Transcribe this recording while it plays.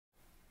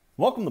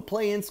Welcome to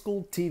Play in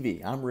School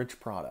TV. I'm Rich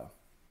Prado.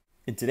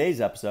 In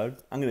today's episode,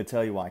 I'm going to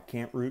tell you why I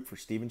can't root for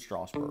Steven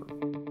Strasburg.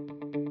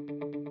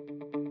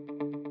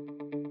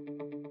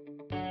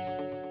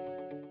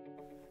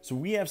 So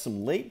we have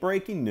some late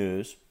breaking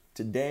news.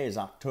 Today is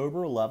October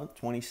 11th,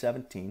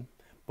 2017.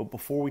 But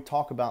before we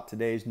talk about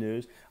today's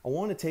news, I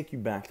want to take you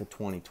back to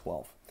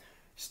 2012.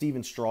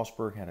 Steven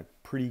Strasburg had a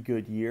pretty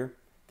good year.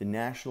 The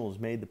Nationals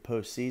made the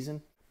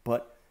postseason,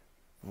 but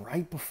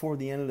right before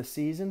the end of the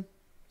season,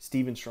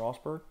 Steven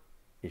Strasburg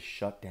is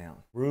shut down.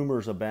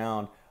 Rumors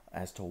abound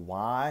as to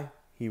why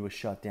he was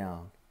shut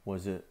down.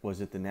 Was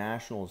it the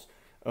Nationals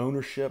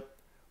ownership?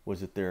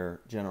 Was it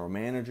their general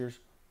managers?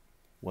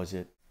 Was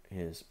it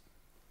his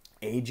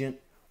agent?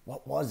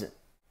 What was it?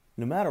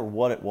 No matter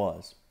what it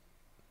was,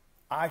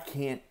 I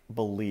can't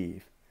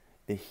believe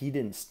that he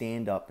didn't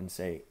stand up and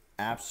say,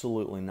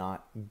 absolutely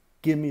not.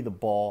 Give me the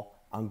ball.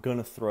 I'm going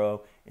to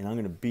throw, and I'm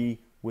going to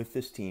be with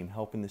this team,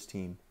 helping this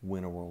team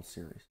win a World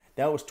Series.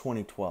 That was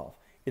 2012.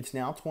 It's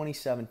now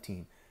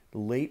 2017. The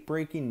late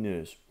breaking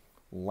news.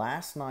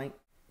 Last night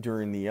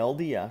during the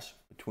LDS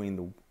between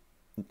the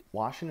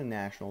Washington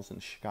Nationals and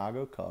the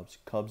Chicago Cubs,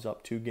 Cubs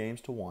up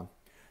 2-1,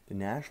 the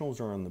Nationals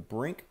are on the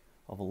brink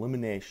of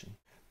elimination.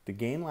 The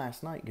game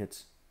last night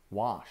gets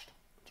washed.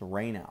 It's a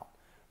rain out.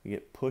 We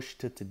get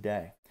pushed to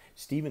today.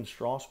 Steven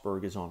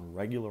Strasburg is on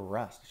regular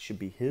rest. It should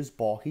be his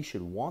ball. He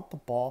should want the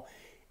ball.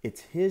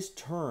 It's his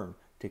turn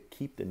to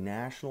keep the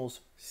Nationals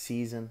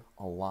season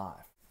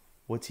alive.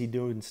 What's he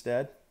doing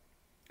instead?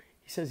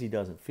 He says he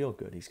doesn't feel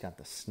good. He's got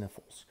the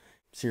sniffles.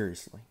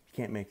 Seriously, you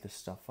can't make this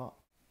stuff up.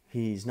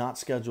 He's not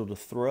scheduled to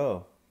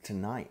throw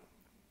tonight.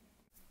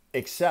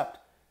 Except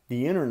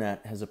the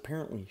internet has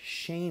apparently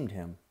shamed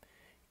him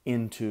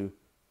into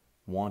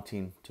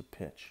wanting to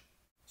pitch.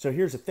 So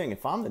here's the thing.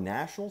 If I'm the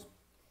Nationals,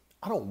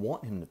 I don't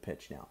want him to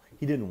pitch now.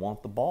 He didn't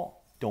want the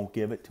ball. Don't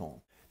give it to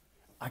him.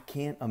 I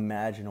can't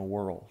imagine a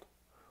world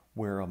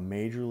where a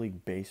Major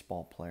League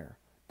Baseball player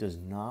does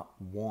not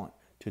want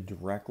to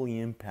directly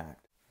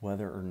impact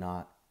whether or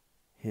not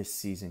his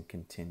season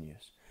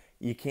continues.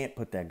 You can't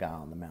put that guy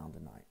on the mound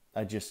tonight.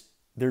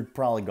 They're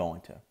probably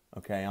going to.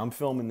 Okay, I'm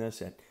filming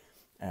this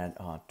at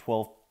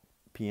 12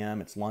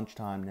 p.m. It's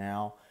lunchtime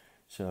now.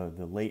 So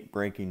the late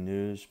breaking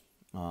news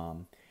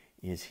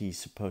is he's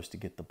supposed to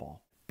get the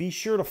ball. Be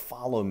sure to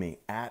follow me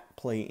at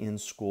Play in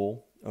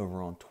School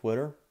over on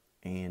Twitter,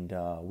 and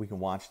we can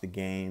watch the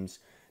games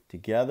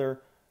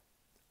together.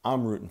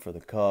 I'm rooting for the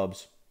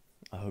Cubs.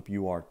 I hope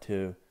you are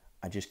too.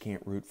 I just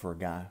can't root for a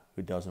guy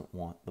who doesn't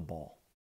want the ball.